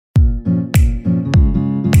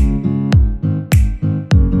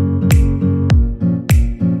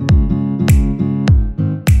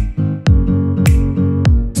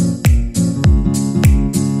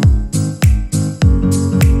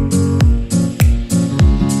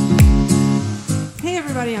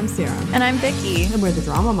And I'm Vicky. And we're the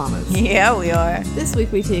Drama Mamas. Yeah, we are. This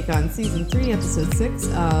week we take on Season 3, Episode 6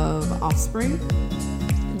 of Offspring.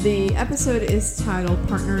 The episode is titled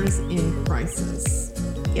Partners in Crisis.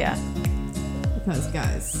 Yeah. Because,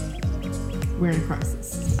 guys, we're in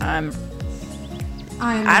crisis. I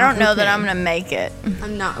don't know that I'm going to make it.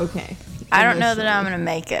 I'm not okay. I don't know that I'm going to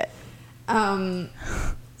make it.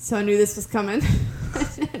 So I knew this was coming.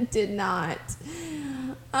 I did not.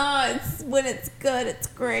 When it's good, it's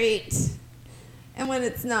great. And when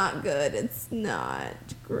it's not good, it's not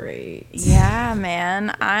great. Yeah,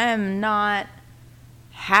 man. I'm not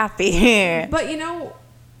happy. But,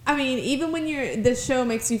 even when this show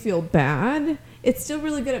makes you feel bad, it's still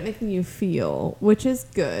really good at making you feel, which is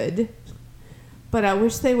good. But I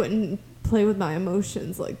wish they wouldn't play with my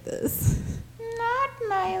emotions like this. Not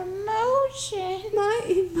my emotions. My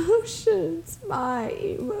emotions.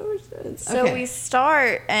 So okay. we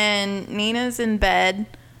start, and Nina's in bed.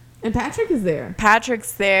 And Patrick is there.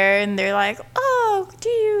 Patrick's there, and they're like, oh, do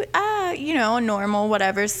you, normal,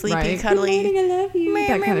 whatever, sleepy, right. cuddly. Good morning, I love you.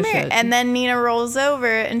 That kind of shit. And then Nina rolls over,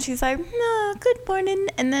 and she's like, no, good morning.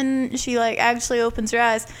 And then she, actually opens her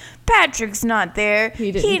eyes. Patrick's not there.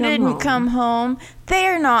 He didn't come home.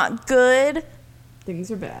 They're not good.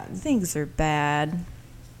 Things are bad.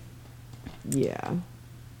 Yeah.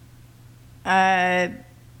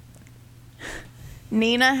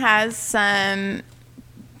 Nina has some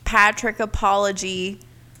Patrick apology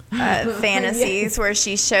fantasies where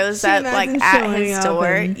she shows up at his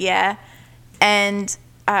door. Yeah. And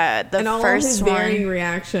and all first his one, varying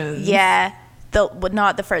reactions. Yeah.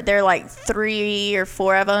 Not the first. There are 3 or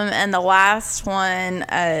 4 of them, and the last one,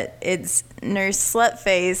 it's Nurse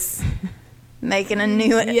Slutface making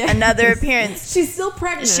another appearance. She's still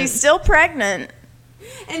pregnant.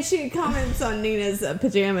 And she comments on Nina's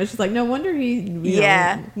pajamas. She's like, no wonder he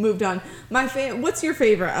moved on. What's your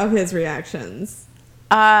favorite of his reactions?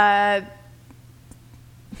 The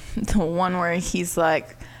one where he's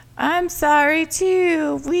like, I'm sorry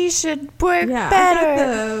too. We should work better. I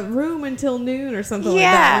got the room until noon or something like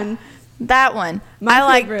that. And that one. I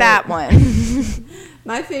like that one.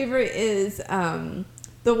 My favorite is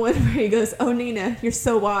the one where he goes, oh, Nina, you're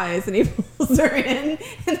so wise. And he pulls her in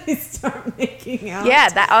and they start making out. Yeah,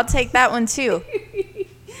 I'll take that one too.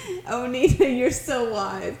 Oh, Nina, you're so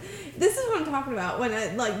wise. This is what I'm talking about. When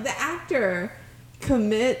the actor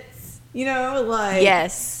commits.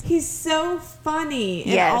 Yes. He's so funny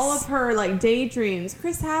in all of her daydreams.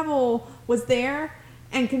 Chris Havel was there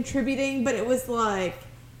and contributing, but it was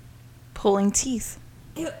pulling teeth.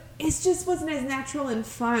 It just wasn't as natural and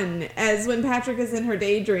fun as when Patrick is in her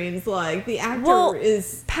daydreams. The actor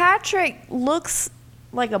is... Patrick looks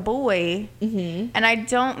like a boy, and I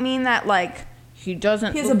don't mean that he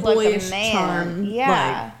doesn't look like a man. He has a boyish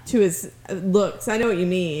charm, to his looks. I know what you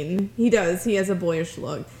mean. He does. He has a boyish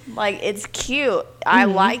look. It's cute. I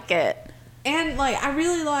like it. And, I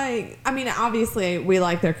really obviously we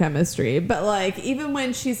like their chemistry, but, even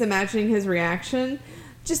when she's imagining his reaction,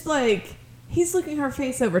 just, he's looking her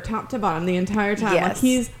face over top to bottom the entire time. Yes.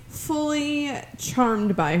 He's fully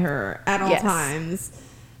charmed by her at all times.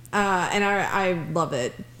 And I love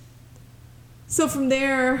it. So from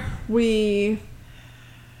there, we...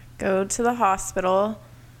 go to the hospital.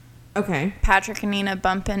 Okay. Patrick and Nina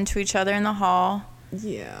bump into each other in the hall.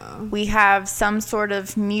 Yeah. We have some sort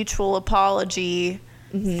of mutual apology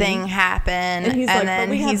thing happen. And he's but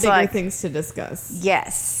we have bigger things to discuss.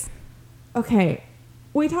 Yes. Okay.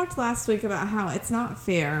 We talked last week about how it's not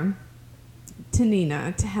fair to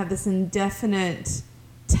Nina to have this indefinite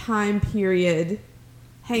time period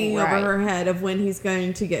hanging over her head of when he's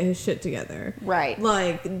going to get his shit together. Right.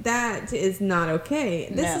 That is not okay.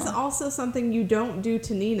 This is also something you don't do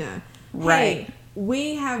to Nina. Right. Hey,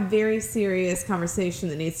 we have very serious conversation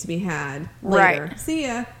that needs to be had later. Right. See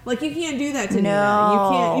ya. You can't do that to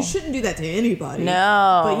Nina. You shouldn't do that to anybody.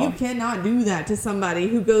 No. But you cannot do that to somebody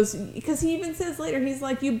who goes, because he even says later, he's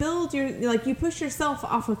like, you build you push yourself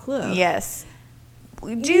off a cliff. Yes. Do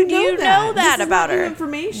you know that this about is not her? New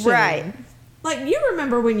information. Right. You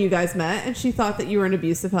remember when you guys met and she thought that you were an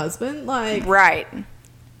abusive husband? Right.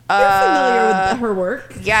 You're familiar with her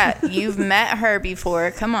work. Yeah, you've met her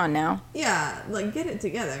before. Come on now. Yeah, get it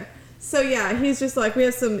together. So, yeah, he's just we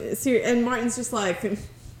have some serious... And Martin's just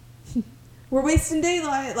we're wasting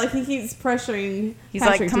daylight. He keeps pressuring He's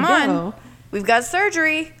Patrick come to on. go. We've got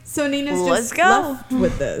surgery. So Nina's Let's just go. left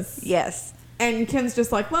with this. Yes. And Kim's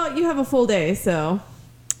just well, you have a full day, so...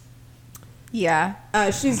 Yeah.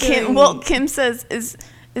 She's Kim says, is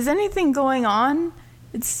anything going on?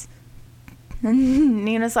 And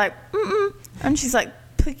Nina's like, mm-mm. And she's like,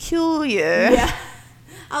 peculiar. Yeah.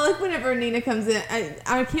 I like whenever Nina comes in.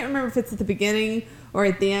 I can't remember if it's at the beginning or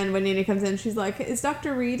at the end when Nina comes in. She's like, "Is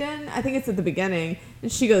Dr. Reed in?" I think it's at the beginning,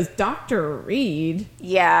 and she goes, "Dr. Reed."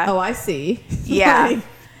 Yeah. Oh, I see. Yeah.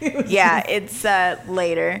 Like, it's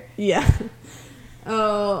later. Yeah.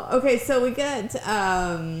 Oh, okay. So we get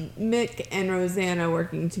Mick and Rosanna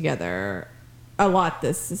working together a lot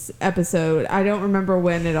this episode. I don't remember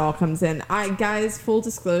when it all comes in. Guys, full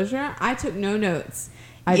disclosure, I took no notes.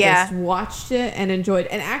 I just watched it and enjoyed.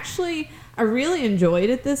 And actually, I really enjoyed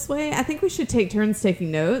it this way. I think we should take turns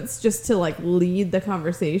taking notes just to like lead the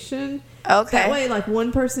conversation. Okay. That way, like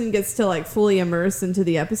one person gets to like fully immerse into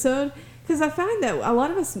the episode. Because I find that a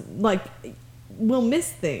lot of us like will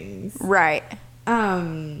miss things. Right.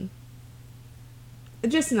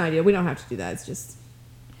 Just an idea. We don't have to do that. It's just.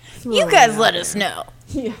 You guys let us know.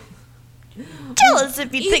 Yeah. Tell us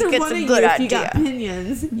if you think it's a good idea. If you got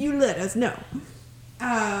opinions, you let us know.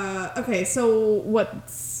 Okay, so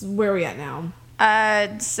where are we at now?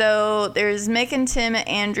 So there's Mick and Tim at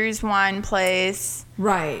Andrew's wine place.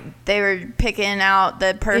 Right. They were picking out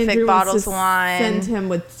the perfect Andrew bottles wants to of wine. Send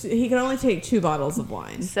him he can only take 2 bottles of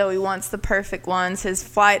wine. So he wants the perfect ones. His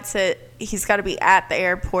flight's he's got to be at the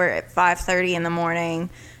airport at 5:30 in the morning.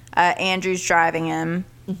 Andrew's driving him.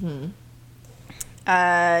 Mm-hmm.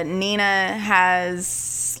 Nina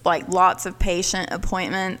has like lots of patient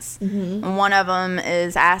appointments. Mm-hmm. And one of them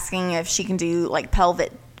is asking if she can do like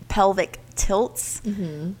pelvic tilts.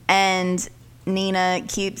 Mm-hmm. And Nina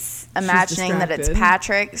keeps imagining that it's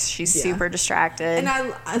Patrick. She's super distracted. And I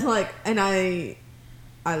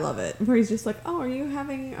love it. Where he's just like, "Oh, are you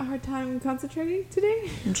having a hard time concentrating today?"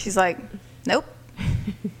 And she's like, "Nope."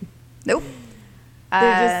 Nope.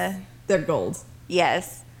 They're gold.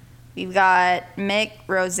 Yes. We've got Mick,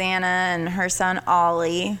 Rosanna, and her son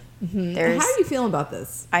Ollie. Mm-hmm. How are you feeling about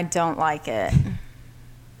this? I don't like it.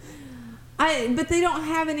 But they don't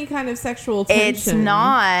have any kind of sexual tension. It's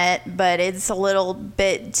not, but it's a little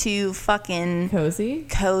bit too fucking cozy.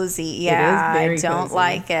 Yeah, I don't cozy.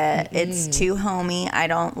 like it. It's too homey. I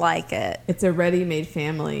don't like it. It's a ready-made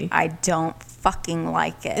family. I don't fucking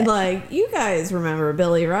like it. And like, you guys remember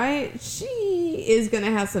Billy, right? She is going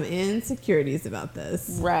to have some insecurities about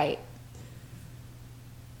this. Right.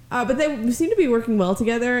 But they seem to be working well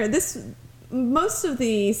together. Most of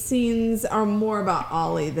the scenes are more about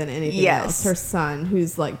Ollie than anything else. Her son,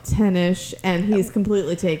 who's like 10-ish, and he's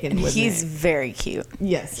completely taken with He's Nick. Very cute.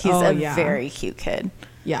 Yes. He's very cute kid.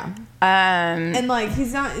 Yeah. And like,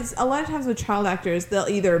 he's not, a lot of times with child actors, they'll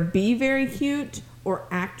either be very cute or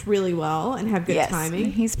act really well and have good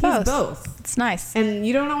timing. He's both. It's nice. And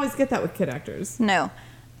you don't always get that with kid actors. No.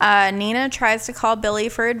 Nina tries to call Billy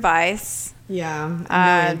for advice. Yeah, no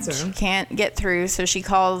answer. She can't get through, so she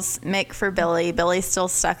calls Mick for Billy. Billy's still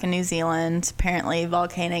stuck in New Zealand. Apparently,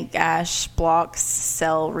 volcanic ash blocks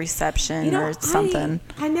cell reception or something.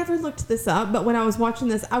 I never looked this up, but when I was watching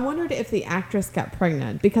this, I wondered if the actress got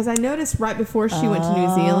pregnant. Because I noticed right before she went to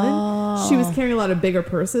New Zealand, she was carrying a lot of bigger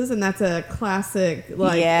purses, and that's a classic.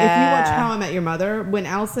 Like, if you watch How I Met Your Mother, when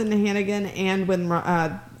Allison Hannigan and when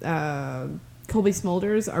Colby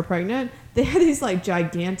Smulders are pregnant, they have these like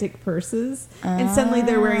gigantic purses, and suddenly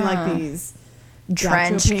they're wearing like these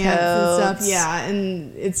trench pants and coats. stuff. Yeah,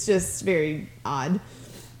 and it's just very odd.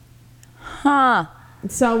 Huh.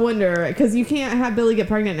 So I wonder, because you can't have Billy get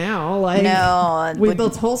pregnant now. Like, no, we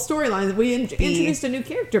built whole storylines. We introduced a new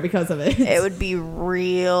character because of it. It would be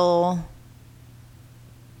real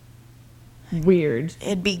weird.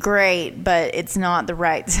 It'd be great, but it's not the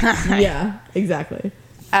right time. Yeah, exactly.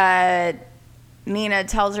 Nina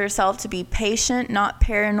tells herself to be patient, not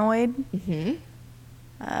paranoid.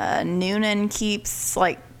 Mm-hmm. Noonan keeps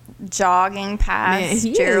like jogging past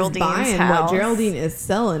Geraldine's is buying house. What Geraldine is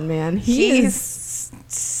selling, man. He's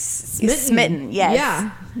smitten. Yes. Yeah,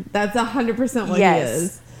 that's 100% what he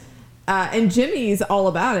is. And Jimmy's all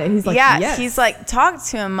about it. He's like, yes. He's like, talk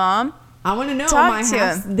to him, Mom. I want to know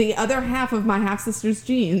the other half of my half sister's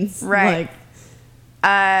genes. Right.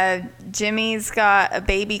 Jimmy's got a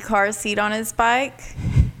baby car seat on his bike,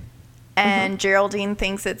 and Geraldine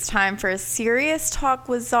thinks it's time for a serious talk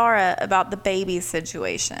with Zara about the baby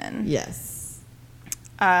situation. Yes.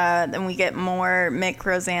 Then we get more Mick,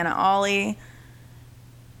 Rosanna, Ollie,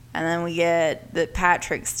 and then we get that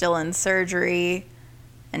Patrick's still in surgery,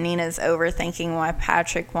 and Nina's overthinking why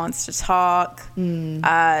Patrick wants to talk.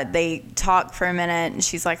 They talk for a minute, and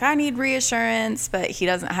she's like, I need reassurance, but he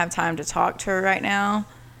doesn't have time to talk to her right now.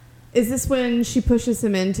 Is this when she pushes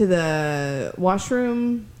him into the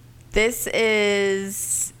washroom? This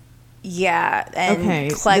is, and okay,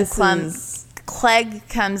 Clegg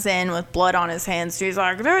comes in with blood on his hands. He's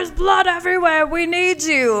like, there's blood everywhere. We need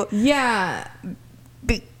you. Yeah.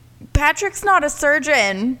 Patrick's not a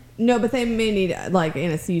surgeon. No, but they may need like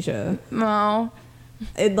anesthesia. No.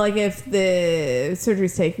 Like if the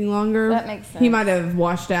surgery's taking longer, That makes sense. He might have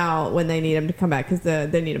washed out when they need him to come back because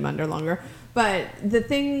they need him under longer. But the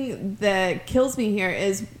thing that kills me here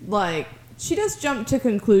is like she does jump to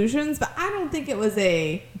conclusions, but I don't think it was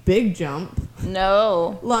a big jump.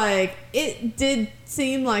 No. Like it did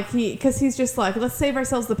seem like because he's just like, let's save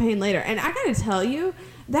ourselves the pain later. And I gotta tell you,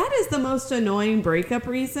 that is the most annoying breakup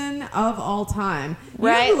reason of all time. You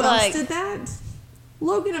Right? know who Like, else did that?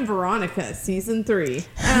 Logan and Veronica, season 3.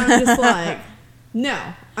 And I'm just like, no,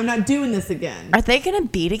 I'm not doing this again. Are they going to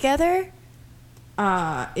be together?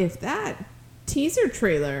 If that teaser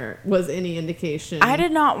trailer was any indication, I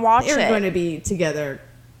did not watch they're it. going to be together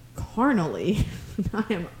carnally. I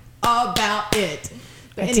am about it.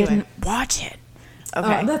 But I anyway, didn't watch it.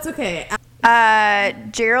 Okay. that's okay.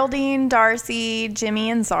 Geraldine, Darcy, Jimmy,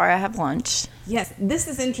 and Zara have lunch. Yes, this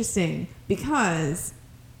is interesting because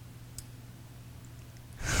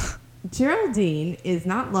Geraldine is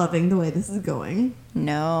not loving the way this is going.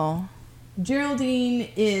 No. Geraldine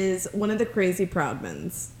is one of the crazy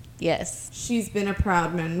Proudmans. Yes. She's been a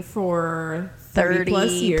Proudman for 30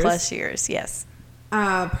 plus years. yes.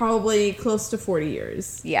 Probably close to 40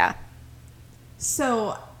 years. Yeah.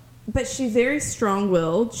 So, but she's very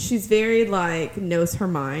strong-willed. She's very, like, knows her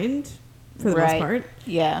mind, for the most part.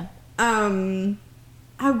 Yeah. I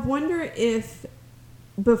wonder if,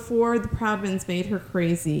 before the Proudmans made her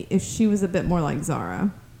crazy, if she was a bit more like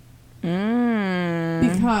Zara.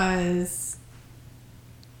 Because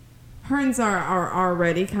her and Zara are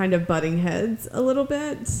already kind of butting heads a little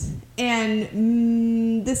bit.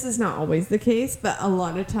 And this is not always the case, but a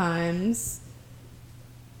lot of times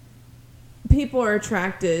people are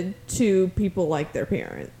attracted to people like their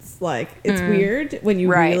parents. Like, it's weird when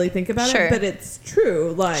you really think about it, but it's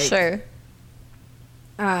true. Like, Sure.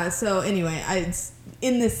 So anyway,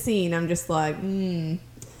 in this scene, I'm just like,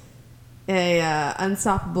 a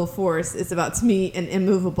unstoppable force is about to meet an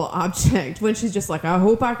immovable object. When she's just like, I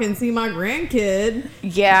hope I can see my grandkid.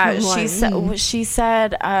 Yeah, I'm she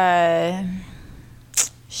said,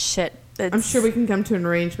 shit. I'm sure we can come to an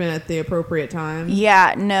arrangement at the appropriate time.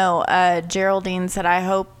 Yeah, no, Geraldine said, I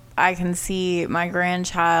hope I can see my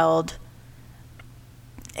grandchild.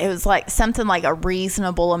 It was like something like a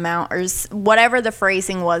reasonable amount, or whatever the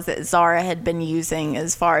phrasing was that Zara had been using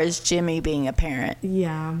as far as Jimmy being a parent.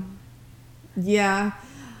 Yeah. Yeah.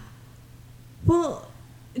 Well,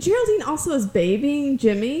 Geraldine also is babying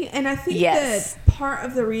Jimmy, and I think that part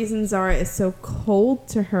of the reason Zara is so cold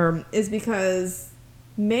to her is because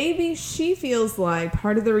maybe she feels like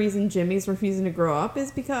part of the reason Jimmy's refusing to grow up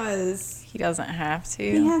is because he doesn't have to.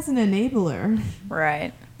 He has an enabler.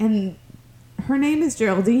 Right. And her name is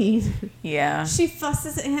Geraldine. Yeah. She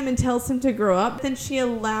fusses at him and tells him to grow up. Then she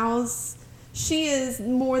is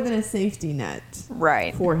more than a safety net.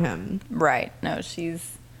 Right. For him. Right. No,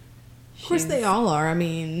 she's... Of course they all are. I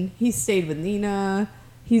mean, he stayed with Nina.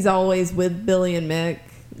 He's always with Billy and Mick.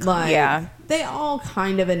 Like, yeah. They all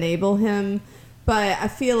kind of enable him. But I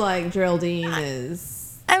feel like Geraldine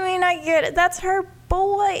is... I mean, I get it. That's her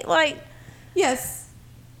boy. Like... Yes.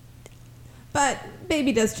 But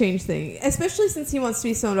baby does change things. Especially since he wants to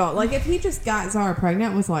be so adult. Like, if he just got Zara pregnant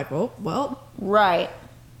and was like, oh, well... Right.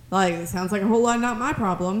 Like, it sounds like a whole lot not my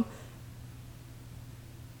problem.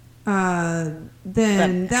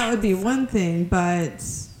 Then that would be one thing, but...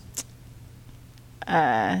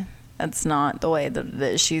 That's not the way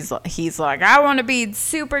that he's like, I want to be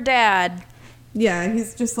super dad. Yeah,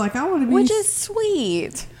 he's just like, I want to be... Which is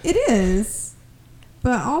sweet. It is.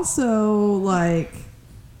 But also, like,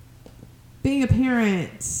 being a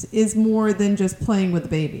parent is more than just playing with the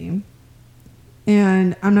baby.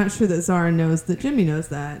 And I'm not sure that Zara knows that Jimmy knows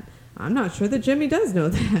that. I'm not sure that Jimmy does know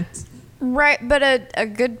that. Right, but a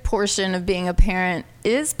good portion of being a parent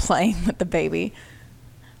is playing with the baby.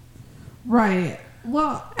 Right.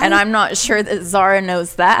 Well, and I'm not sure that Zara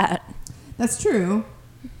knows that. That's true.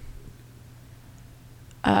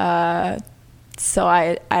 So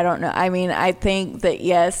I don't know. I mean, I think that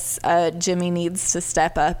yes, Jimmy needs to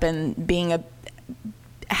step up, and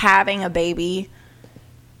having a baby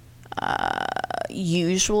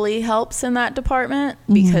usually helps in that department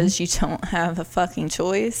because you don't have a fucking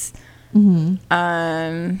choice. But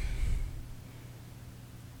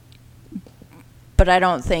I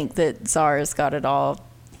don't think that Zara's got it all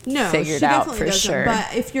figured out for sure.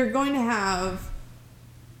 But if you're going to have...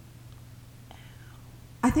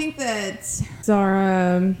 I think that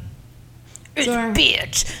Zara...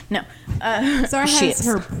 bitch. No. Zara has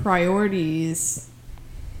her priorities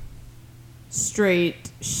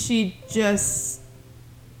straight. She just...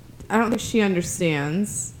 I don't think she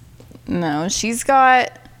understands No, she's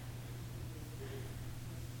got...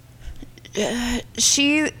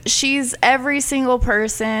 she's every single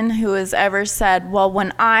person who has ever said, well,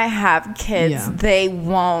 when I have kids, they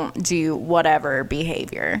won't do whatever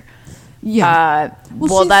behavior. Yeah.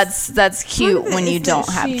 Well, that's cute when you don't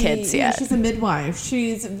have kids yet. She's a midwife.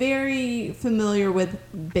 She's very familiar with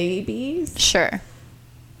babies. Sure.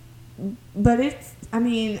 But it's, I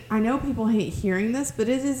mean, I know people hate hearing this, but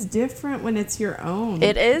it is different when it's your own.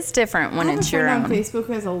 It is different when it's your own. I have a friend on Facebook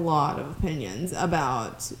who has a lot of opinions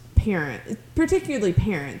about particularly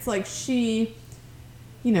parents. Like she,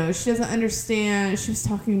 she doesn't understand. She was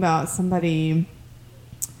talking about somebody,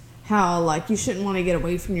 how like you shouldn't want to get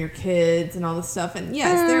away from your kids and all this stuff. And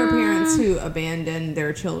yes, there are parents who abandon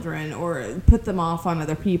their children or put them off on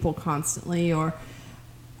other people constantly. Or,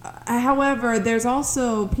 however, there's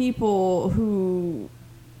also people who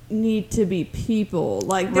need to be people.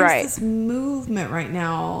 Like there's this movement right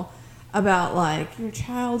now about like your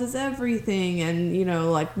child is everything,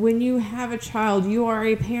 and like when you have a child you are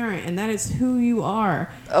a parent and that is who you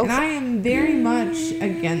are. And I am very much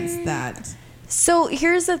against that. So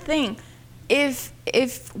here's the thing, if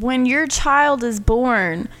when your child is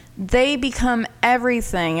born they become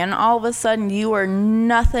everything and all of a sudden you are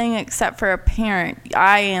nothing except for a parent.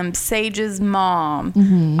 I am Sage's mom.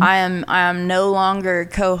 I am no longer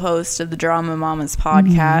co-host of the Drama Mamas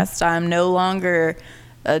podcast. I am no longer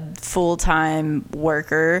a full-time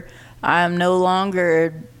worker. I'm no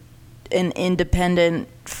longer an independent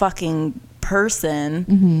fucking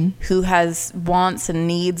person who has wants and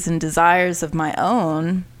needs and desires of my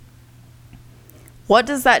own. What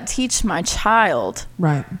does that teach my child?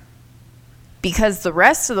 Right. Because the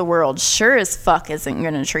rest of the world sure as fuck isn't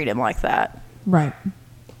going to treat him like that. Right.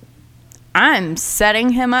 I'm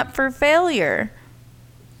setting him up for failure.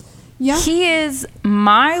 Yeah. He is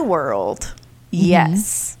my world.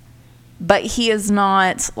 Yes. But he is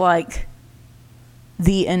not like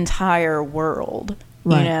the entire world.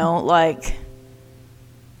 Right. Like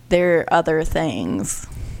there are other things.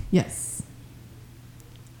 Yes.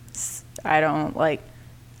 I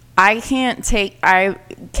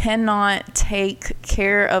cannot take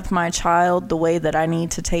care of my child the way that I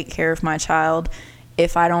need to take care of my child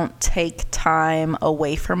if I don't take time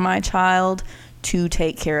away from my child to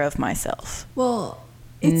take care of myself. Well,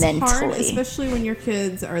 it's mentally hard, especially when your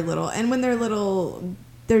kids are little. And when they're little,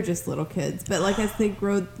 they're just little kids. But like as they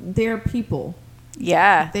grow, they're people.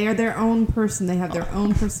 Yeah. They are their own person. They have their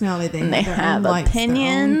own personality. They have their own opinions, likes,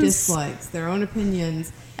 their own dislikes, their own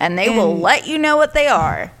opinions. And they will let you know what they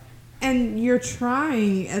are. And you're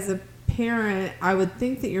trying as a parent, I would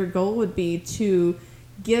think that your goal would be to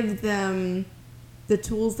give them the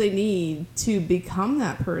tools they need to become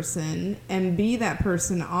that person and be that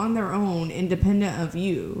person on their own, independent of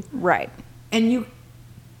you. Right. And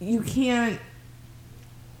you can't,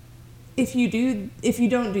 if you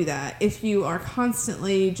don't do that, if you are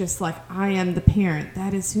constantly just like, I am the parent,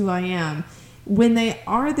 that is who I am. When they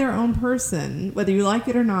are their own person, whether you like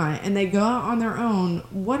it or not, and they go out on their own,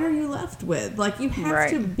 what are you left with? Like, you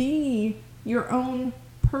have to be your own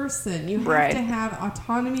person. You have to have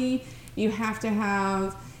autonomy. You have to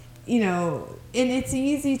have, and it's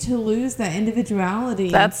easy to lose that individuality.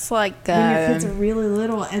 That's like when your kids are really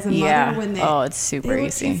little. As a mother, when it's super they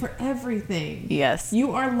easy. look to you for everything. Yes,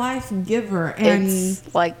 you are life giver, and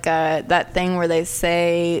it's like that thing where they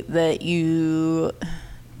say that you.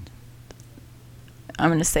 I'm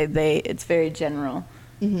going to say they. It's very general.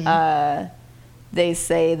 They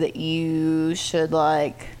say that you should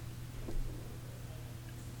like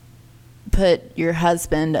put your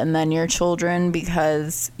husband and then your children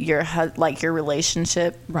because your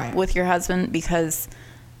relationship with your husband, because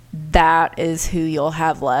that is who you'll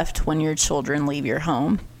have left when your children leave your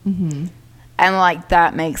home. And like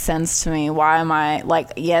that makes sense to me. Why am I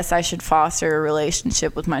like, yes, I should foster a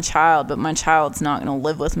relationship with my child, but my child's not going to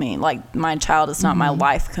live with me. Like my child is not my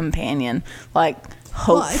life companion. Like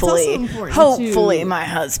hopefully my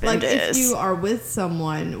husband is. If you are with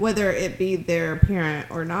someone, whether it be their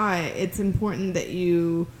parent or not, it's important that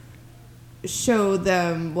you show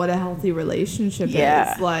them what a healthy relationship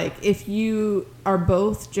is. Like if you are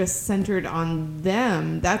both just centered on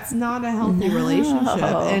them, that's not a healthy relationship.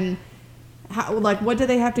 And what do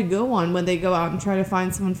they have to go on when they go out and try to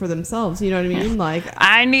find someone for themselves? You know what I mean? Like,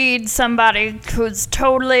 I need somebody who's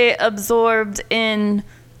totally absorbed in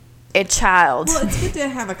a child. Well, it's good to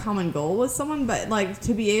have a common goal with someone, but like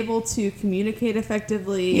to be able to communicate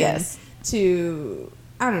effectively. Yes. And to,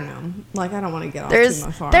 I don't know. Like, I don't want to get off too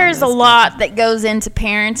much far. There's a lot that goes into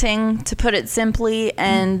parenting, to put it simply,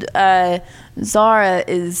 and Zara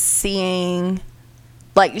is seeing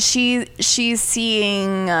Like she's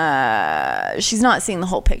seeing she's not seeing the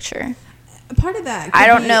whole picture. Part of that I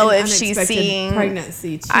don't know if she's seeing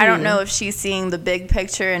pregnancy too. I don't know if she's seeing the big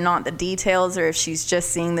picture and not the details, or if she's just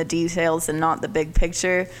seeing the details and not the big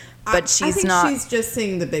picture. But I think she's just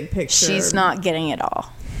seeing the big picture. She's not getting it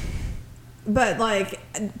all. But like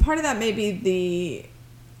part of that may be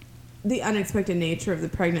the unexpected nature of the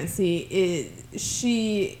pregnancy.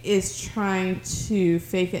 She is trying to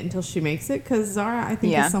fake it until she makes it, because Zara, I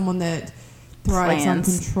think, is someone that thrives on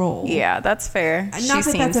control. Yeah, that's fair. Not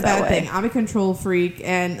that that's a bad thing. I'm a control freak,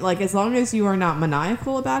 and like as long as you are not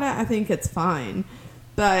maniacal about it, I think it's fine.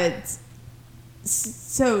 But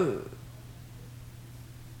so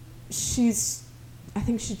I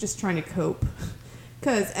think she's just trying to cope.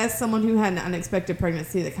 Because as someone who had an unexpected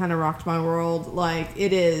pregnancy that kind of rocked my world, like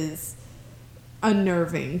it is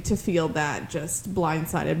unnerving to feel that just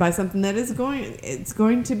blindsided by something that is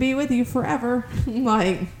going to be with you forever.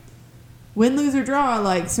 Like win, lose, or draw,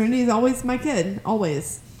 like Serenity is always my kid,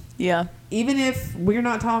 always. Yeah. Even if we're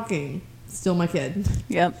not talking, still my kid.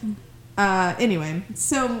 Yep. Anyway,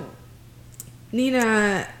 so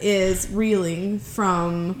Nina is reeling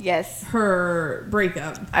from her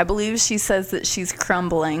breakup. I believe she says that she's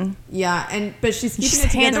crumbling. Yeah, but she's keeping she's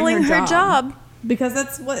it together handling in her job. Because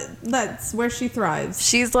that's where she thrives.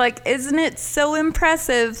 She's like, isn't it so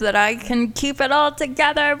impressive that I can keep it all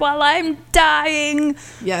together while I'm dying?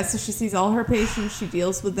 Yeah, so she sees all her patients. She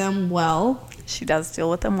deals with them well. She does deal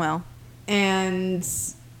with them well. And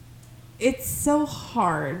it's so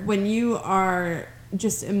hard when you are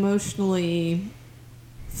just emotionally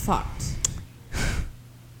fucked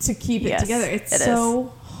to keep it together. It's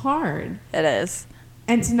so hard. It is.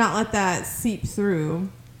 And to not let that seep through.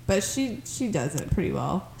 But she does it pretty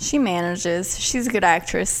well. She manages. She's a good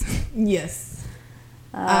actress. Yes.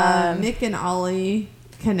 Mick and Ollie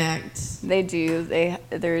connect. They do.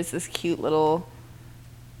 There's this cute little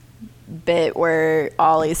bit where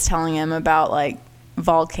Ollie's telling him about like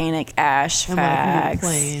volcanic ash and facts.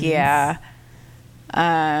 Like yeah.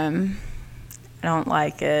 I don't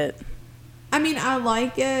like it. I mean, I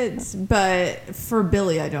like it, but for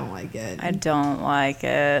Billy, I don't like it. I don't like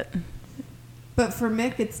it. But for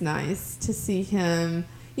Mick, it's nice to see him.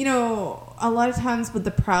 You know, a lot of times with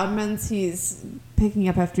the Proudmans, he's picking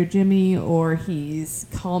up after Jimmy, or he's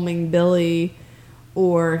calming Billy,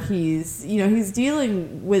 or he's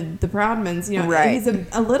dealing with the Proudmans. You know, right. He's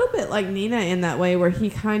a little bit like Nina in that way, where he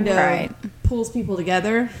kind of pulls people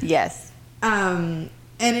together. Yes. And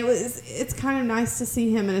it's kind of nice to see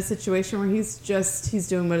him in a situation where he's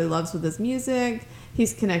doing what he loves with his music.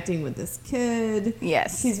 He's connecting with this kid.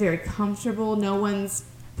 Yes. He's very comfortable. No one's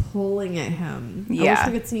pulling at him. Yeah. I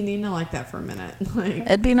wish we could see Nina like that for a minute. Like,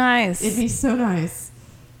 it'd be nice. It'd be so nice.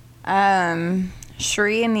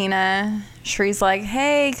 Sheree and Nina. Sheree's like,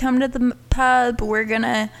 hey, come to the pub. We're going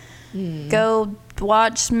to go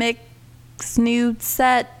watch Mick's new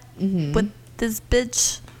set with this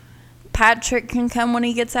bitch. Patrick can come when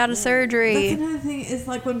he gets out of surgery. That's another thing is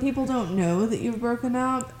like when people don't know that you've broken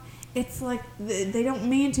up, it's like they don't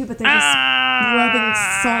mean to, but they're just rubbing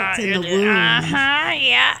salt in the wound.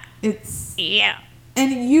 Yeah.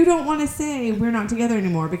 And you don't want to say we're not together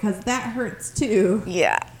anymore because that hurts too.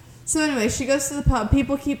 Yeah. So anyway, she goes to the pub.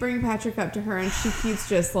 People keep bringing Patrick up to her, and she keeps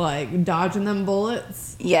just like dodging them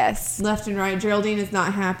bullets. Yes. Left and right. Geraldine is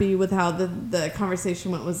not happy with how the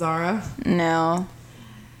conversation went with Zara. No.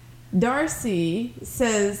 Darcy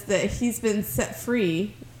says that he's been set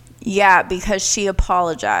free. Yeah, because she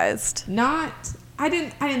apologized. I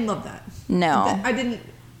didn't love that. No. I didn't.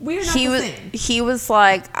 We're not the same. He was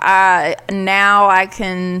like, now I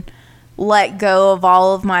can let go of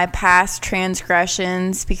all of my past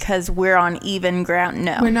transgressions because we're on even ground.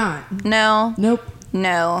 No. We're not. No. Nope.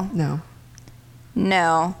 No. No.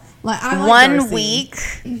 No. I like 1 Darcy. week,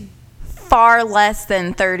 far less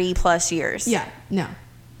than 30 plus years. Yeah. No.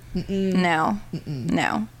 Mm-mm. No. Mm-mm.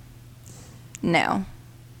 No. No.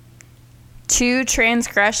 2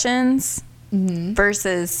 transgressions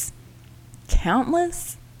versus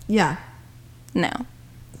countless? Yeah. No.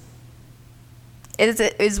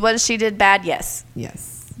 Is what she did bad? Yes.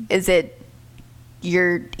 Yes. Is it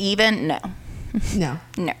you're even? No. No.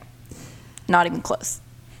 No. Not even close.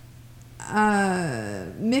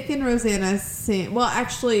 Mick and Rosanna well,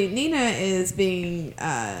 actually, Nina is being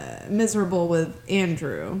miserable with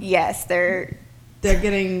Andrew. Yes, they're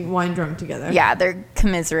getting wine drunk together. Yeah, they're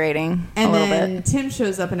commiserating and a little then bit. Tim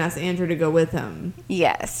shows up and asks Andrew to go with him.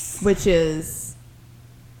 Yes. Which is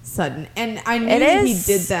sudden. And I knew he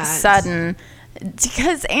did that. Sudden.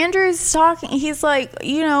 Because Andrew's talking, he's like,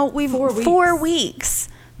 we've 4 weeks.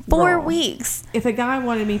 4 weeks. If a guy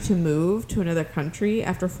wanted me to move to another country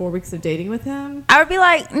after 4 weeks of dating with him, I would be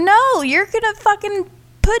like, no, you're going to fucking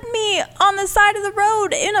put me on the side of the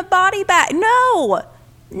road in a body bag. No.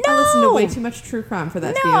 No. I listen to way too much true crime for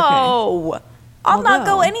that to be okay. No. I'll not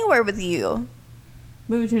go Although- anywhere with you.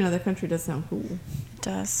 Moving to another country does sound cool. It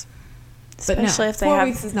does. But Especially no, if they 4 have,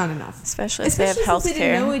 weeks is not enough. especially if they have Especially health since they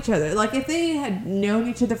didn't know care. each other. Like, if they had known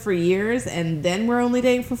each other for years and then we're only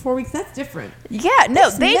dating for 4 weeks, that's different. Yeah, no,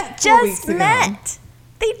 just they met 4 weeks just ago. met.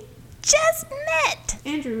 They just met.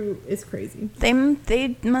 Andrew is crazy. They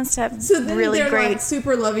must have So then really they're great. like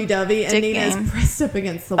super lovey-dovey, and dick Nina's game. pressed up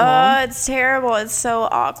against the wall. Oh, it's terrible. It's so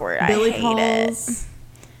awkward. Billy I hate calls. it.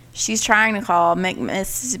 She's trying to call.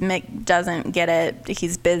 Mrs. Mick doesn't get it.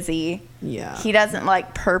 He's busy. Yeah. He doesn't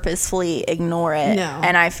like purposefully ignore it. No.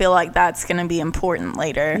 And I feel like that's going to be important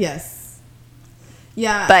later. Yes.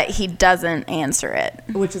 Yeah. But he doesn't answer it.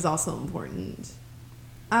 Which is also important.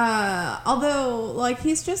 Although, like,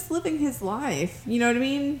 he's just living his life. You know what I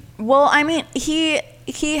mean? Well, I mean, he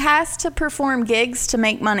has to perform gigs to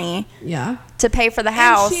make money Yeah. to pay for the And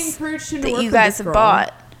house she encouraged him to that work you with guys this have girl.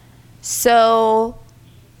 bought. So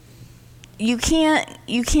you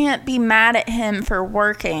can't be mad at him for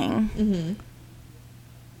working. Mm-hmm.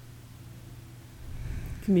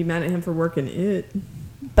 Can be mad at him for working it.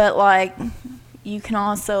 But like you can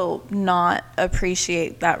also not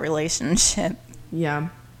appreciate that relationship. Yeah.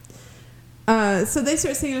 So they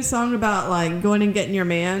start singing a song about, like, going and getting your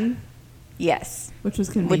man, Yes. which was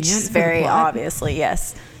convenient. Which is for the very plot. obviously,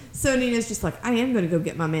 yes. So Nina's just like, I am going to go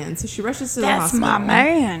get my man. So she rushes to the That's hospital. my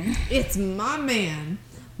man. It's my man.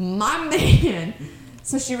 My man.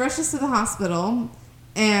 So she rushes to the hospital.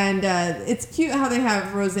 And it's cute how they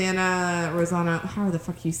have Rosanna, how the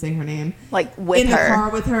fuck you say her name? Like with in her. the car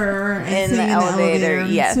with her. And In the sitting elevator,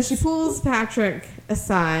 yes. So she pulls Patrick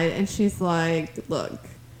aside and she's like, look.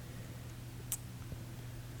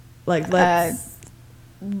 Like, let's...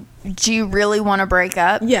 Do you really want to break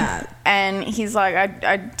up? yeah. And he's like,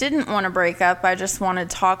 I didn't want to break up. I just want to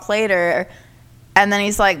talk later. And then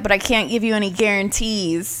he's like, but I can't give you any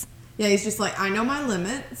guarantees. Yeah, he's just like, I know my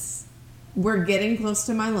limits. We're getting close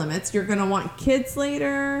to my limits. You're going to want kids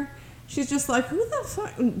later. She's just like, who the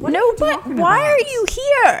fuck? What are you But talking why about? are you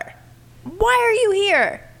here? Why are you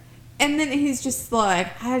here? And then he's just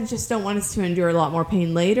like, I just don't want us to endure a lot more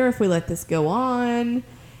pain later if we let this go on.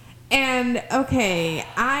 And, okay,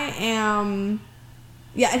 I am...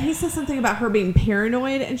 Yeah, and he says something about her being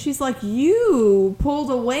paranoid. And she's like, you pulled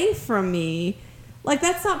away from me. Like,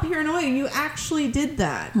 that's not paranoia. You actually did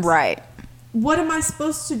that. Right. What am I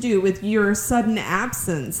supposed to do with your sudden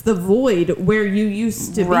absence? The void where you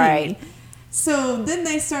used to Right. be. So then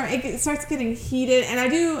it starts getting heated. And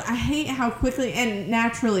I hate how quickly and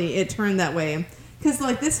naturally it turned that way. Because,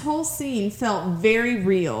 like, this whole scene felt very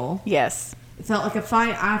real. Yes. It felt like a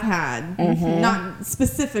fight I've had. Mm-hmm. Not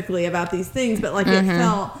specifically about these things, but, like, it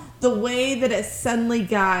felt the way that it suddenly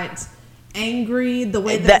got angry, the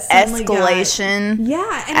way that The it suddenly escalation.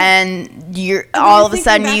 yeah. And you're and all you're of a thinking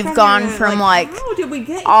sudden back you've on gone your, from how did we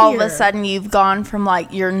get all here? of a sudden you've gone from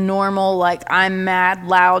like your normal like I'm mad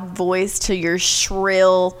loud voice to your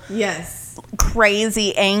shrill Yes.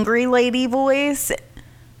 crazy angry lady voice.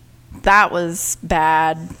 That was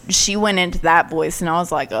bad. She went into that voice and I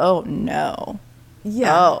was like, oh no.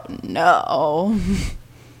 Yeah. Oh no.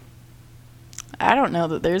 I don't know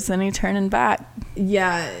that there's any turning back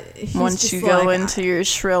Yeah. He's once just you go like, into your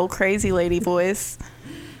shrill crazy lady voice.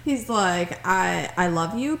 He's like, I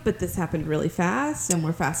love you, but this happened really fast, and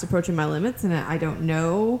we're fast approaching my limits, and I don't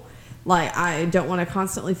know. Like, I don't want to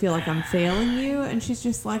constantly feel like I'm failing you. And she's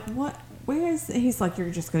just like, what? Where is... He's like, you're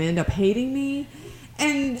just going to end up hating me?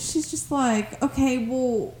 And she's just like, okay,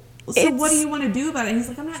 well... So what do you want to do about it? He's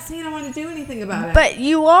like, I'm not saying I want to do anything about it. But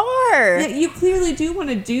you are. Yeah, you clearly do want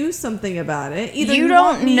to do something about it. Either You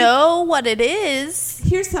don't know what it is.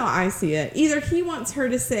 Here's how I see it. Either he wants her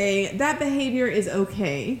to say that behavior is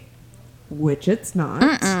okay, which it's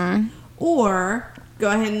not, or go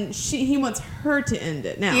ahead and he wants her to end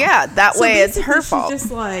it now. Yeah, that way it's basically her fault. She's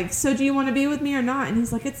just like, so do you want to be with me or not? And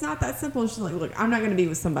he's like, it's not that simple. She's like, look, I'm not going to be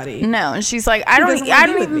with somebody. No, and she's like, I doesn't don't wanna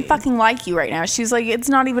be with even me. fucking like you right now. She's like, it's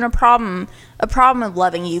not even a problem of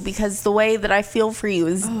loving you because the way that I feel for you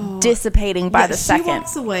is dissipating by the second. She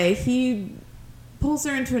walks away. He pulls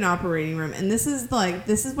her into an operating room, and this is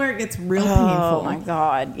where it gets real painful. Oh my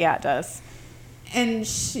god, yeah, it does. And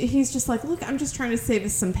he's just like, look, I'm just trying to save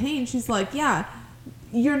us some pain. She's like, yeah,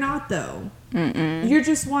 you're not, though. Mm-mm. You're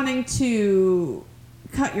just wanting to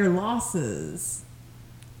cut your losses.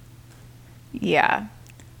 Yeah.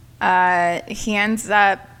 He ends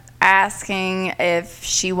up asking if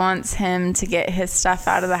she wants him to get his stuff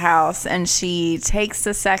out of the house, and she takes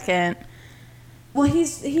a second. Well,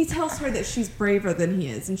 he tells her that she's braver than he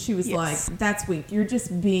is, and she was like, that's weak. You're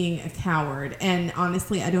just being a coward, and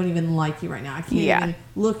honestly, I don't even like you right now. I can't even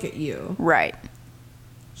look at you. Right.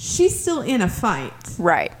 She's still in a fight.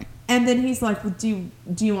 Right. And then he's like, well, do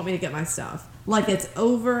you want me to get my stuff? Like, it's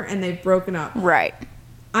over, and they've broken up. Right.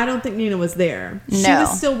 I don't think Nina was there. No. She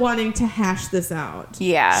was still wanting to hash this out.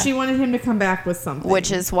 Yeah. She wanted him to come back with something.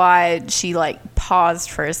 Which is why she, like, paused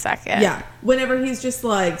for a second. Yeah. Whenever he's just,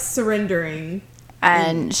 like, surrendering...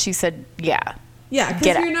 And she said, yeah. Yeah,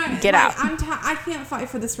 because you're not... Get out. I can't fight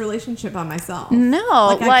for this relationship by myself.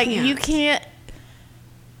 No, you can't...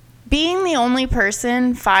 Being the only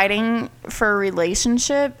person fighting for a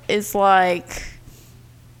relationship is like...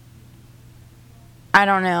 I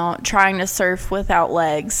don't know, trying to surf without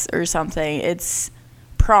legs or something. It's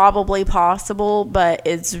probably possible, but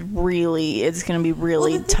it's going to be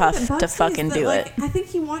really tough to fucking do it. I think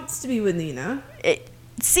he wants to be with Nina. It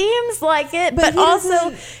seems like it, but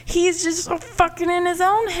also he's just fucking in his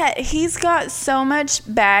own head. He's got so much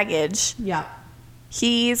baggage. Yeah.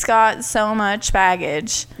 He's got so much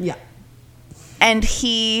baggage. Yeah. And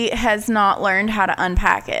he has not learned how to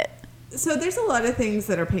unpack it. So there's a lot of things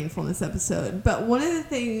that are painful in this episode, but one of the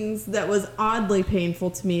things that was oddly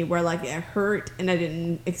painful to me, where like it hurt and I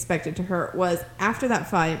didn't expect it to hurt, was after that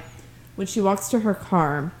fight, when she walks to her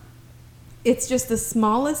car. It's just the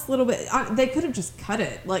smallest little bit. They could have just cut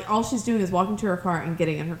it. Like, all she's doing is walking to her car and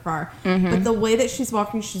getting in her car. Mm-hmm. But the way that she's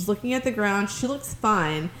walking, she's looking at the ground. She looks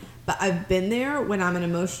fine. But I've been there when I'm an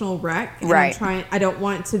emotional wreck. And right. I don't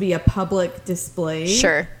want to be a public display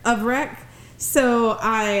of wreck. So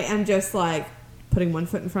I am just, like, putting one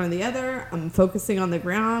foot in front of the other. I'm focusing on the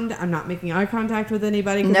ground. I'm not making eye contact with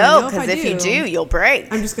anybody. No, because if you do, you'll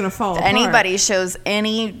break. I'm just going to fall apart. Anybody shows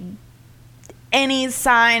any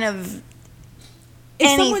sign of... If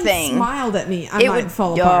anything someone smiled at me, I might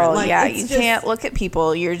fall apart. Like, yeah, you can't look at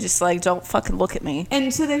people. You're just like, don't fucking look at me.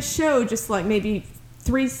 And so they show just like maybe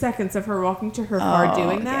 3 seconds of her walking to her car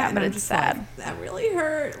doing that. Yeah, and but I'm it's just sad. Like, that really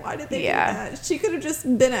hurt. Why did they do that? She could have just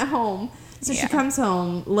been at home. So she comes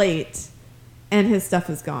home late, and his stuff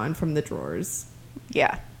is gone from the drawers.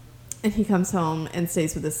 Yeah. And he comes home and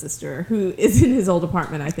stays with his sister, who is in his old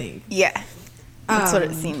apartment, I think. Yeah. That's what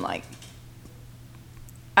it seemed like.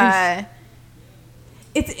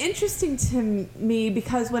 It's interesting to me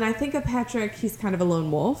because when I think of Patrick, he's kind of a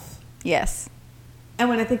lone wolf. Yes. And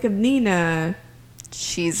when I think of Nina,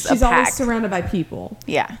 she's always surrounded by people.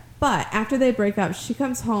 Yeah. But after they break up, she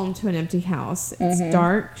comes home to an empty house. It's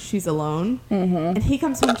dark. She's alone. Mm-hmm. And he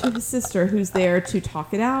comes home to his sister, who's there to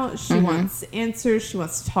talk it out. She wants answers. She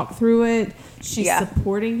wants to talk through it. She's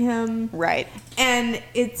supporting him. Right. And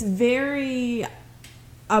it's very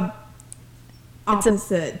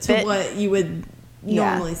opposite to what you would...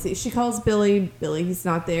 normally see. She calls Billy, he's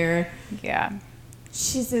not there. Yeah.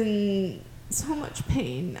 She's in so much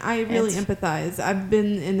pain. I really empathize. I've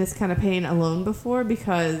been in this kind of pain alone before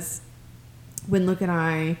because when Luke and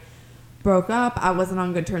I broke up, I wasn't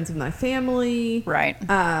on good terms with my family. Right.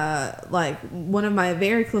 Like one of my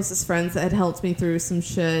very closest friends that had helped me through some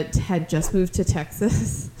shit had just moved to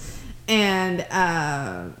Texas. And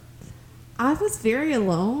I was very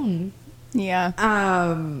alone. Yeah.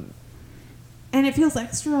 And it feels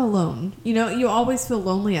extra alone. You know, you always feel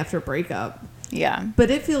lonely after a breakup. Yeah. But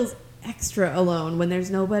it feels extra alone when there's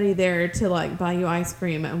nobody there to, like, buy you ice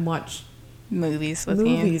cream and watch movies with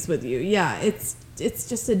you. Yeah, it's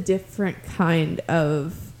just a different kind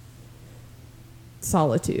of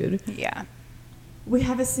solitude. Yeah. We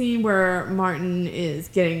have a scene where Martin is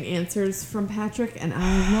getting answers from Patrick, and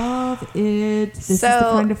I love it. This is the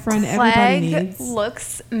kind of friend everybody needs.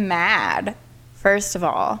 Looks mad. First of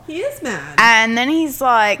all, he is mad, and then he's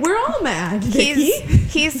like, "We're all mad."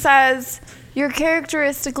 He says, "Your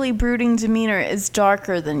characteristically brooding demeanor is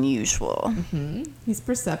darker than usual." Mm-hmm. He's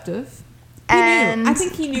perceptive. I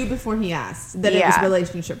think he knew before he asked that it was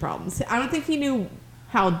relationship problems. I don't think he knew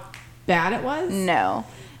how bad it was. No.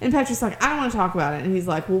 And Patrick's like, I don't want to talk about it. And he's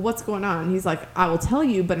like, well, what's going on? And he's like, I will tell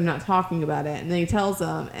you, but I'm not talking about it. And then he tells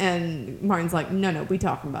them, and Martin's like, no, we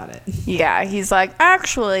talking about it. Yeah, he's like,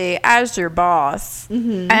 actually, as your boss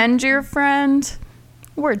and your friend,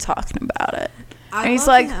 we're talking about it. And he's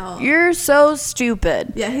like, you're so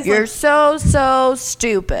stupid. Yeah, you're so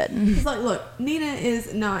stupid. He's like, look, Nina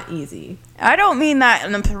is not easy. I don't mean that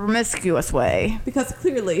in a promiscuous way. Because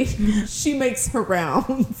clearly, she makes her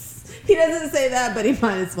rounds. He doesn't say that, but he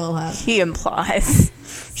might as well have. He implies.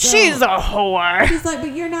 She's a whore. He's like,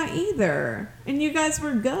 but you're not either. And you guys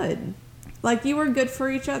were good. Like, you were good for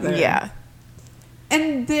each other. Yeah.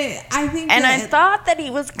 And I think and I thought that he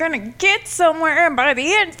was going to get somewhere, and by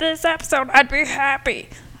the end of this episode, I'd be happy.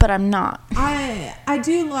 But I'm not. I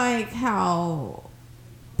do like how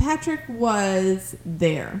Patrick was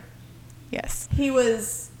there. Yes. He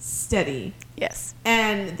was steady. Yes.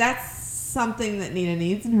 And that's something that Nina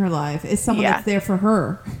needs in her life, is someone Yeah. that's there for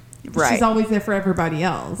her. Right. She's always there for everybody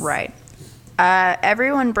else. Right.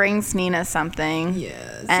 Everyone brings Nina something.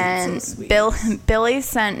 Yes. And it's so sweet. Billy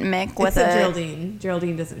sent Mick with Except Geraldine.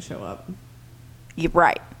 Geraldine doesn't show up.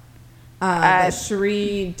 Right. But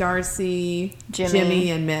Cherie, Darcy,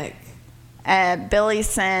 Jimmy, and Mick. Billy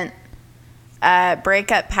sent a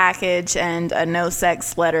breakup package and a no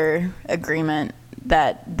sex letter agreement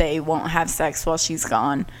that they won't have sex while she's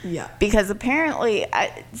gone. Yeah. Because apparently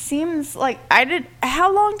it seems like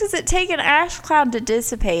how long does it take an ash cloud to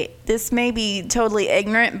dissipate? This may be totally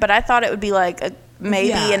ignorant, but I thought it would be like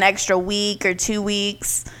maybe an extra week or 2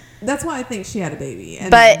 weeks. That's why I think she had a baby.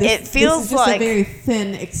 And but it feels this is just like a very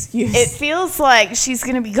thin excuse. It feels like she's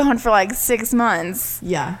going to be gone for like 6 months.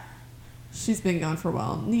 Yeah. She's been gone for a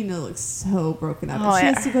while. Nina looks so broken up. Oh, she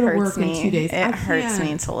has to go to work in 2 days. It hurts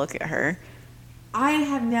me to look at her. I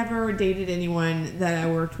have never dated anyone that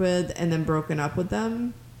I worked with and then broken up with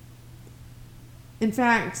them. In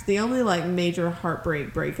fact, the only like major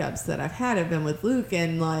heartbreak breakups that I've had have been with Luke,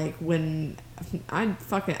 and like when I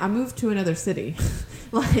moved to another city.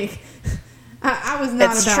 Like I was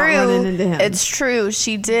not running into him. It's true.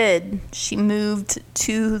 She did. She moved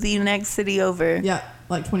to the next city over. Yeah,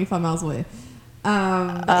 like 25 miles away.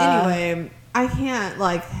 But anyway, I can't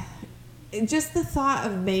like. Just the thought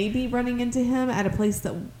of maybe running into him at a place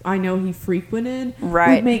that I know he frequented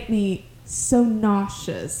would make me so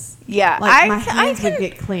nauseous. Yeah, like my hands would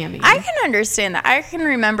get clammy. I can understand that. I can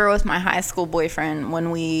remember with my high school boyfriend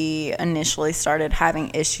when we initially started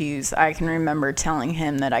having issues. I can remember telling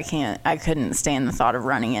him that I couldn't stand the thought of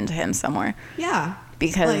running into him somewhere. Yeah,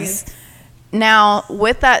 because now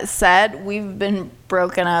with that said, we've been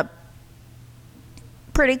broken up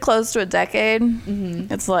pretty close to a decade.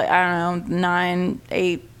 Mm-hmm. It's like, I don't know,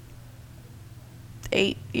 8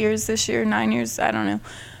 years this year, 9 years, I don't know.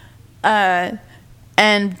 And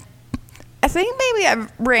I think maybe I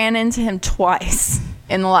ran into him twice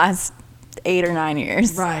in the last 8 or 9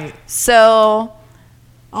 years. Right. So,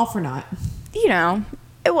 all for naught. You know,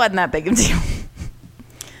 it wasn't that big of a deal.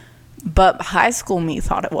 But high school me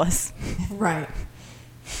thought it was. Right.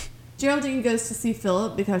 Geraldine goes to see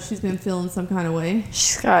Philip because she's been feeling some kind of way.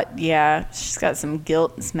 She's got some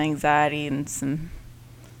guilt and some anxiety and some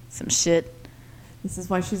shit. This is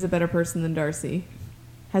why she's a better person than Darcy.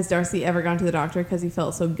 Has Darcy ever gone to the doctor because he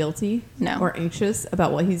felt so guilty? No. Or anxious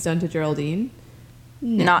about what he's done to Geraldine?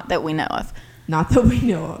 No. Not that we know of. Not that we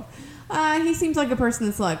know of. He seems like a person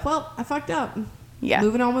that's like, well, I fucked up. Yeah.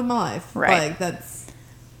 Moving on with my life. Right. Like, that's...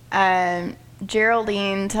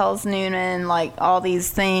 Geraldine tells Noonan like all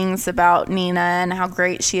these things about Nina and how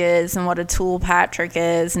great she is and what a tool Patrick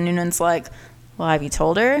is. And Noonan's like, well, have you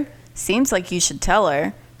told her? Seems like you should tell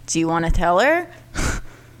her. Do you want to tell her?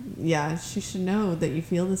 Yeah, she should know that you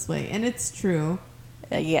feel this way. And it's true.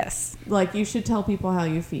 Yes. Like, you should tell people how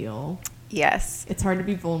you feel. Yes. It's hard to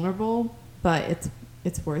be vulnerable, but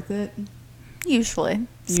it's worth it. Usually.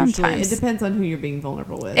 Sometimes. It depends on who you're being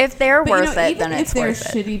vulnerable with. If they're worth it, then it's worth it.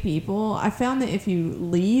 If they're shitty people, I found that if you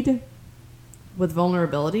lead with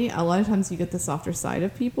vulnerability, a lot of times you get the softer side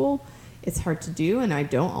of people. It's hard to do, and I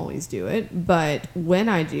don't always do it. But when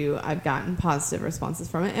I do, I've gotten positive responses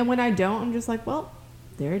from it. And when I don't, I'm just like, well,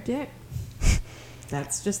 they're a dick.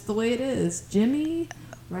 That's just the way it is. Jimmy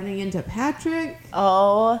running into Patrick.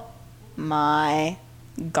 Oh my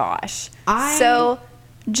gosh. So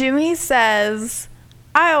Jimmy says,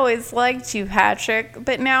 I always liked you, Patrick,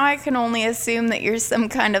 but now I can only assume that you're some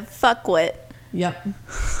kind of fuckwit. Yep.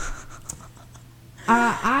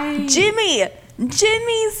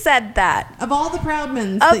 Jimmy said that. Of all the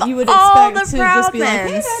Proudmans that you would expect to just be like,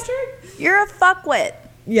 hey, Patrick, you're a fuckwit.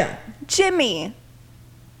 Yeah. Jimmy.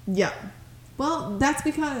 Yeah. Well, that's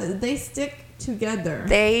because they stick together.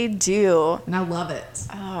 They do. And I love it.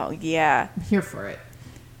 Oh, yeah. I'm here for it.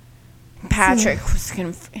 Patrick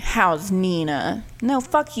was how's Nina? No,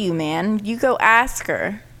 fuck you, man. You go ask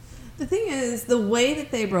her. The thing is, the way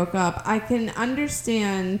that they broke up, I can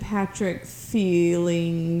understand Patrick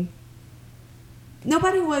feeling...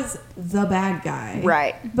 Nobody was the bad guy.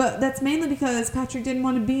 Right. But that's mainly because Patrick didn't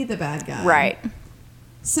want to be the bad guy. Right.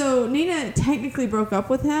 So Nina technically broke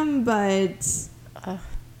up with him, but...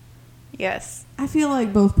 yes. I feel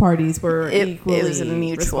like both parties were equally It was a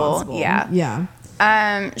mutual, yeah. Yeah.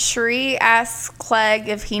 Cherie asks Clegg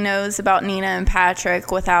if he knows about Nina and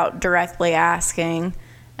Patrick without directly asking.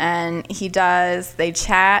 And he does. They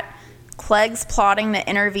chat. Clegg's plotting to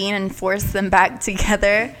intervene and force them back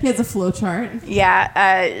together. He has a flow chart.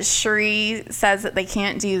 Yeah. Cherie says that they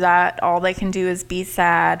can't do that. All they can do is be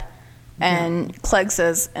sad. And Clegg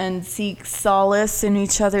says, and seek solace in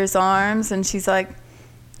each other's arms. And she's like,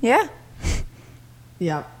 yeah.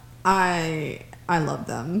 Yep. I love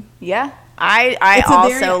them. Yeah. I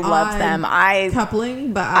also love them.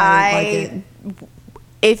 Coupling, but I like it.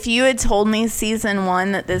 If you had told me season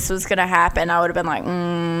 1 that this was going to happen, I would have been like,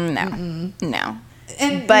 no.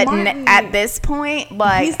 But Martin, at this point,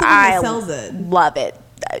 like, he's the one that sells it. Love it.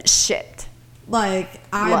 Shipped. Like,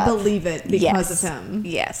 I believe it because of him.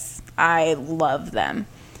 Yes. I love them.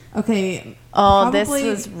 Okay. Oh, this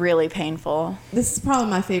was really painful. This is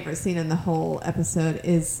probably my favorite scene in the whole episode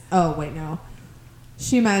is, oh, wait, no.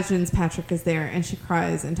 She imagines Patrick is there and she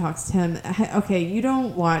cries and talks to him. Okay, you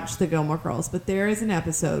don't watch the Gilmore Girls, but there is an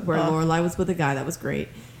episode where Lorelai was with a guy that was great.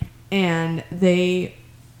 And they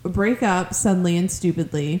break up suddenly and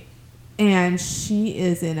stupidly. And she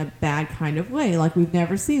is in a bad kind of way. Like, we've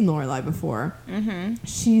never seen Lorelai before. Mm-hmm.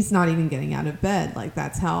 She's not even getting out of bed. Like,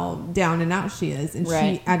 that's how down and out she is. And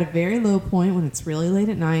she, at a very low point, when it's really late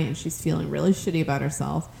at night and she's feeling really shitty about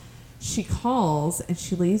herself, she calls and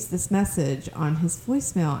she leaves this message on his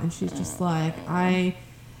voicemail. And she's just like,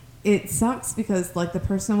 it sucks because, like, the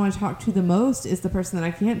person I want to talk to the most is the person that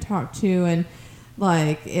I can't talk to. And,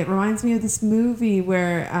 like, it reminds me of this movie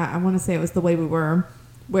where, I want to say it was The Way We Were,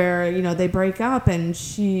 where, you know, they break up and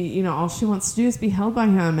she, you know, all she wants to do is be held by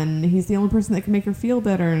him and he's the only person that can make her feel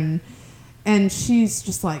better. And she's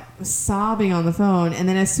just, like, sobbing on the phone. And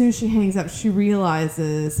then as soon as she hangs up, she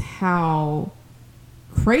realizes how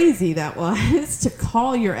crazy that was to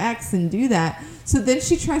call your ex and do that. So then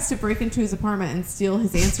she tries to break into his apartment and steal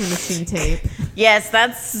his answering machine tape. Yes,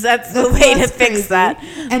 that's the way to fix that.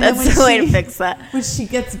 And that's the way to fix that. When she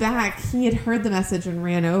gets back, he had heard the message and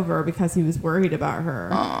ran over because he was worried about her.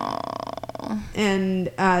 Aww. And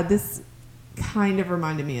this kind of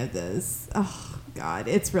reminded me of this. Oh, God,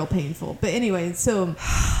 it's real painful. But anyway, so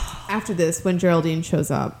after this, when Geraldine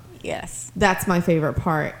shows up, yes, that's my favorite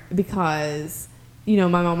part because, you know,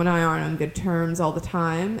 my mom and I aren't on good terms all the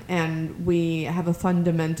time, and we have a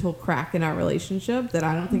fundamental crack in our relationship that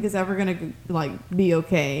I don't think is ever going to, like, be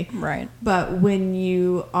okay. Right. But when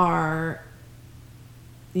you are,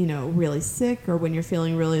 you know, really sick or when you're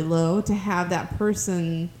feeling really low, to have that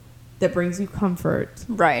person that brings you comfort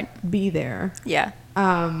be there. Yeah.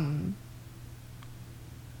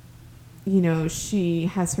 You know, she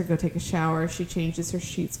has her go take a shower. She changes her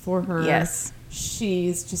sheets for her. Yes.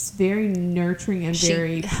 She's just very nurturing and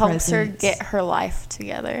very helps present. her get her life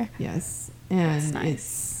together. Yes. And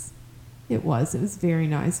nice. it was very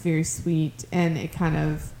nice, very sweet, and it kind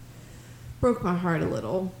of broke my heart a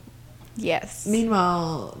little. Yes.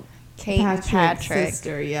 Meanwhile, Kate and Patrick,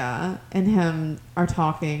 sister, and him are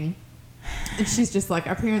talking. And she's just like,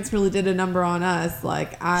 our parents really did a number on us.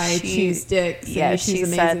 Like, I choose dicks and you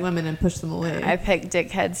choose amazing women and push them away. I pick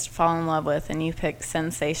dickheads to fall in love with and you pick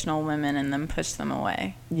sensational women and then push them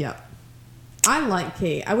away. Yep. I like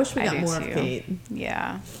Kate. I wish we got more of Kate.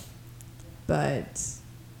 Yeah. But.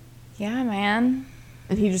 Yeah, man.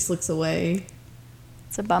 And he just looks away.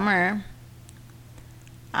 It's a bummer.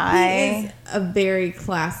 He is a very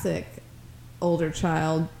classic older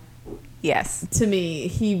child. Yes. To me,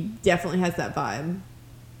 he definitely has that vibe.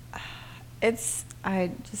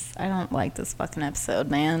 I don't like this fucking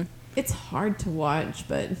episode, man. It's hard to watch,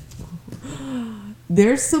 but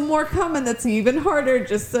there's some more coming that's even harder,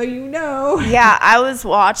 just so you know. Yeah, I was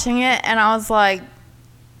watching it and I was like,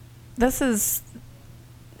 this is...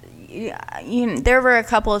 there were a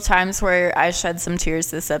couple of times where I shed some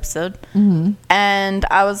tears this episode. Mm-hmm. And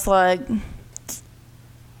I was like...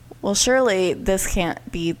 Well, surely this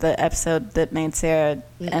can't be the episode that made Sarah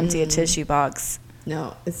empty a tissue box.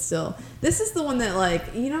 No, it's still... This is the one that,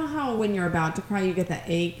 like, you know how when you're about to cry, you get that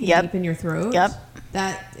ache deep in your throat? Yep.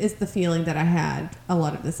 That is the feeling that I had a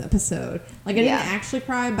lot of this episode. Like, I didn't actually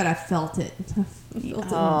cry, but I felt it. I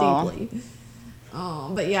felt it deeply.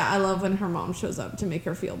 Oh, but yeah, I love when her mom shows up to make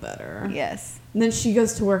her feel better. Yes. And then she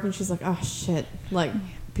goes to work and she's like, oh, shit. Like,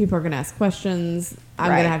 people are going to ask questions.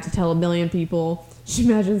 I'm going to have to tell a million people. She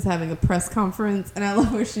imagines having a press conference, and I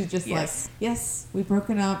love where she's just like, yes, we've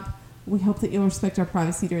broken up. We hope that you'll respect our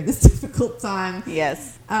privacy during this difficult time.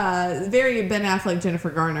 Yes. Very Ben Affleck,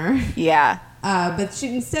 Jennifer Garner. Yeah. But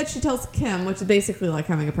she tells Kim, which is basically like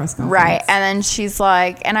having a press conference. Right. And then she's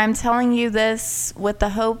like, and I'm telling you this with the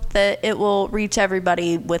hope that it will reach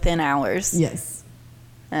everybody within hours. Yes.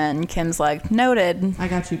 And Kim's like, noted. I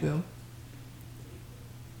got you, boo.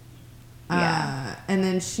 Yeah. And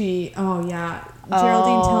then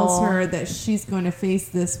Geraldine tells her that she's going to face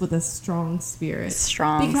this with a strong spirit.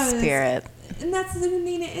 Spirit. And that's who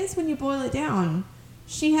Nina is when you boil it down.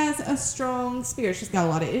 She has a strong spirit. She's got a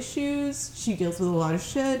lot of issues. She deals with a lot of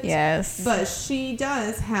shit. Yes. But she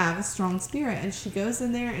does have a strong spirit. And she goes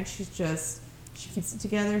in there and she keeps it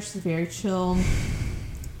together. She's very chill.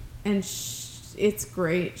 And it's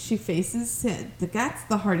great. She faces it. That's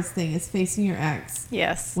the hardest thing, is facing your ex.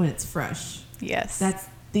 Yes. When it's fresh. Yes. That's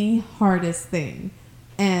the hardest thing.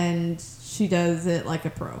 And she does it like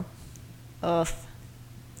a pro. Ugh.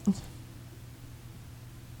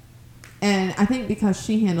 And I think because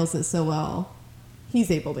she handles it so well,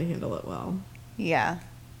 he's able to handle it well. Yeah.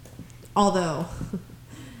 Although,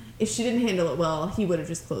 if she didn't handle it well, he would have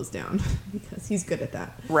just closed down because he's good at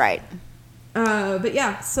that. Right. But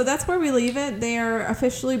yeah, so that's where we leave it. They are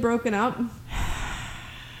officially broken up.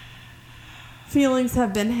 Feelings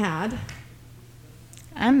have been had.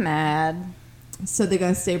 I'm mad. So they're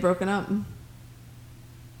going to stay broken up?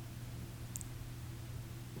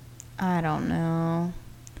 I don't know.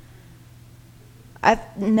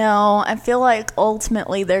 I feel like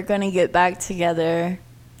ultimately they're going to get back together.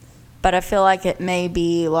 But I feel like it may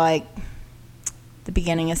be like the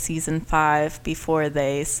beginning of season 5 before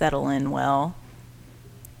they settle in well.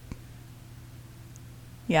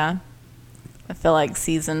 Yeah. I feel like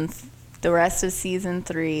the rest of season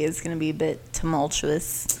 3 is going to be a bit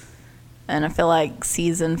tumultuous. And I feel like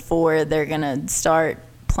season 4, they're going to start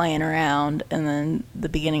playing around. And then the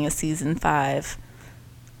beginning of season 5,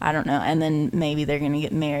 I don't know. And then maybe they're going to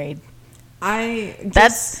get married.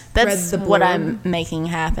 That's what I'm making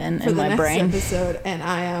happen in my brain. Episode,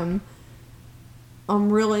 and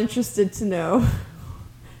I'm real interested to know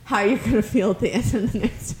how you're going to feel at the end of the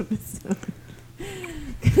next episode.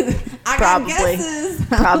 I got guesses.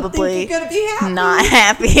 Probably you're gonna be happy. Not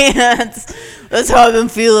happy. That's how I've been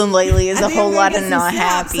feeling lately. Is a whole lot of not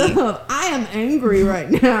happy. I am angry right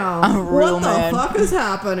now. I'm real mad. What the fuck is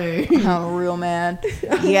happening? I'm real mad.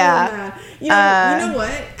 Yeah. You know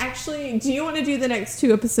what? Actually, do you want to do the next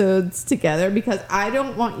 2 episodes together? Because I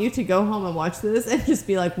don't want you to go home and watch this and just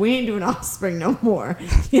be like, we ain't doing Offspring no more. I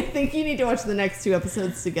think you need to watch the next 2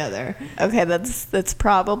 episodes together. Okay, that's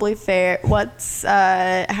probably fair. What's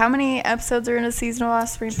how many episodes are in a season of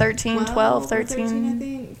Offspring? 13, 12, 13? 13, I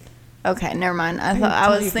think. Okay, never mind. I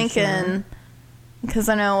was thinking, because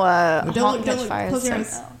I know don't look, close your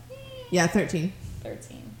eyes. Yeah, 13.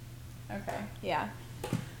 13. Okay, yeah.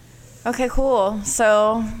 Okay, cool.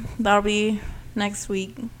 So that'll be next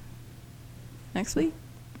week. Next week?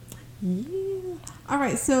 Yeah. All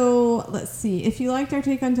right, so let's see. If you liked our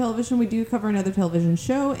take on television, we do cover another television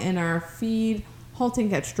show in our feed, Halt and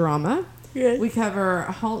Catch Drama. Yes. We cover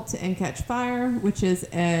Halt and Catch Fire, which is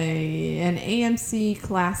an AMC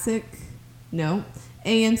classic. No,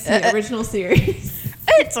 AMC original series.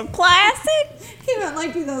 It's a classic. Came out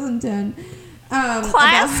like 2010.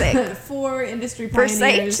 Classic. 4 industry pioneers. For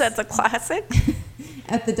Sage, that's a classic.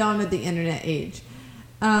 At the dawn of the internet age.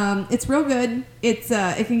 It's real good. It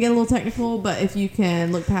can get a little technical, but if you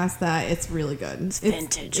can look past that, it's really good. It's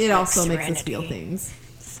vintage. It also makes us feel things.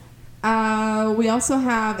 We also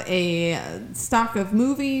have a stock of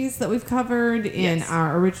movies that we've covered in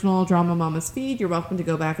our original Drama Mamas feed. You're welcome to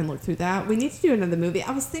go back and look through that. We need to do another movie.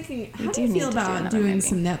 I was thinking, how do you feel about doing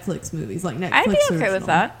some Netflix movies? Like Netflix I'd be okay original? with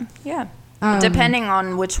that. Yeah. Depending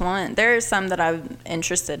on which one. There are some that I'm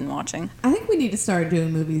interested in watching. I think we need to start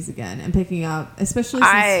doing movies again and picking up, especially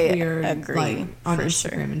since we're like, on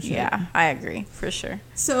Instagram and shit. Yeah, I agree. For sure.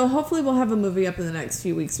 So hopefully we'll have a movie up in the next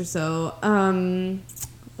few weeks or so.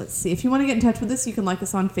 Let's see. If you want to get in touch with us, you can like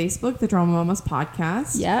us on Facebook, The Drama Mamas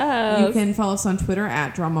Podcast. Yeah. You can follow us on Twitter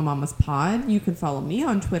at Drama Mamas Pod. You can follow me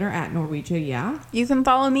on Twitter at Norwegia. Yeah. You can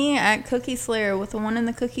follow me at Cookie Slayer with a 1 in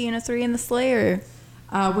the cookie and a 3 in the Slayer.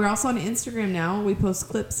 We're also on Instagram now. We post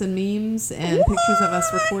clips and memes and pictures of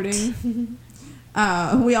us recording.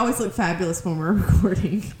 We always look fabulous when we're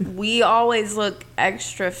recording. We always look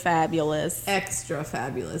extra fabulous. Extra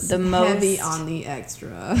fabulous. The most heavy on the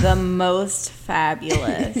extra. The most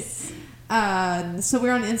fabulous. So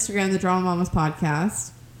we're on Instagram, The Drama Mamas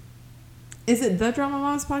Podcast. Is it The Drama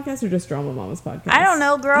Mamas Podcast or just Drama Mamas Podcast? I don't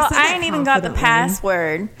know, girl. I ain't even got the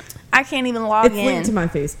password. I can't even log in. It's linked to my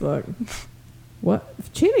Facebook. What?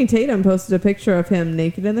 Channing Tatum posted a picture of him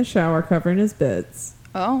naked in the shower covering his bits.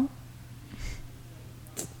 Oh.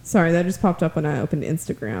 Sorry, that just popped up when I opened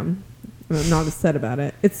Instagram. I'm not upset about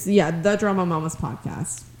it. It's, The Drama Mamas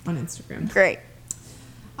Podcast on Instagram. Great.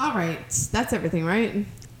 All right. That's everything, right?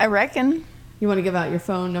 I reckon. You want to give out your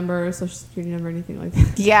phone number, social security number, anything like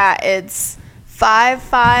that? Yeah, it's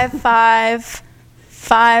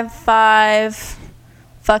 555-55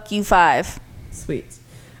 fuck you 5. Sweet.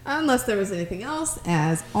 Unless there was anything else,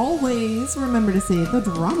 as always, remember to save the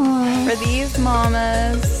drama. For these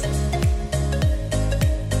mamas.